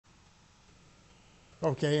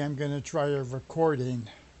Okay, I'm going to try a recording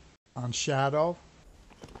on shadow,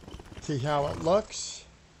 see how it looks,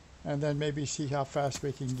 and then maybe see how fast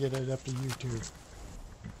we can get it up to YouTube.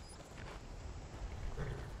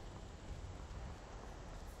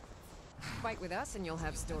 Fight with us and you'll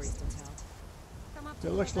have stories to tell. Come up to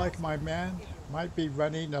It looks like my man might be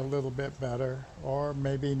running a little bit better, or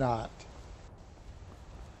maybe not.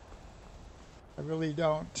 I really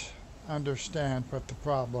don't understand what the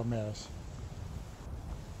problem is.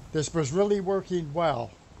 This was really working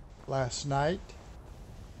well last night.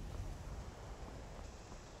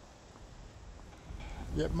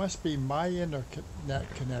 It must be my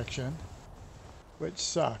internet connection, which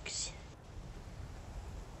sucks.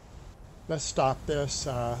 Let's stop this.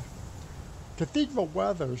 Cathedral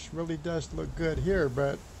Weathers really does look good here,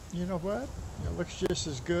 but you know what? It looks just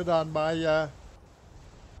as good on my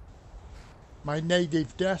my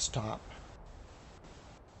native desktop.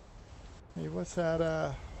 Hey, what's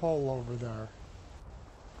that hole over there?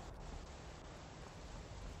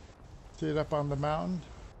 See it up on the mountain?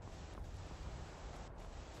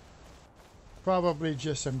 Probably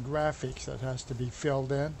just some graphics that has to be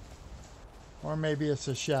filled in. Or maybe it's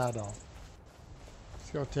a shadow.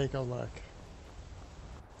 Let's go take a look.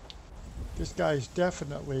 This guy's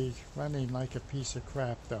definitely running like a piece of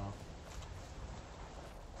crap though.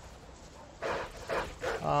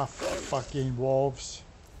 Ah, fucking wolves.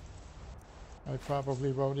 I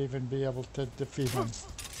probably won't even be able to defeat him.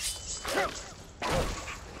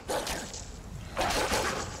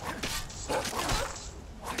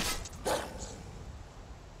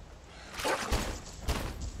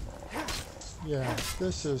 Yeah,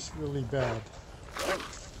 this is really bad.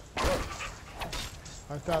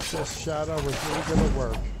 I thought this shadow was really going to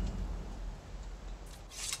work.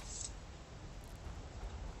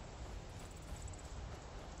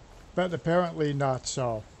 But apparently not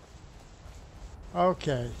so.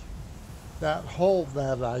 Okay, that hole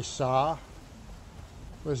that I saw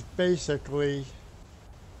was basically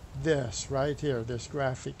this right here, this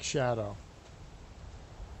graphic shadow.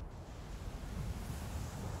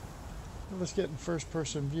 Let's get in first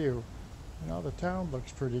person view. You know, the town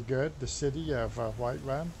looks pretty good, the city of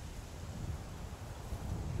Whiterun.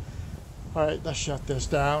 Alright, let's shut this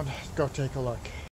down. Go take a look.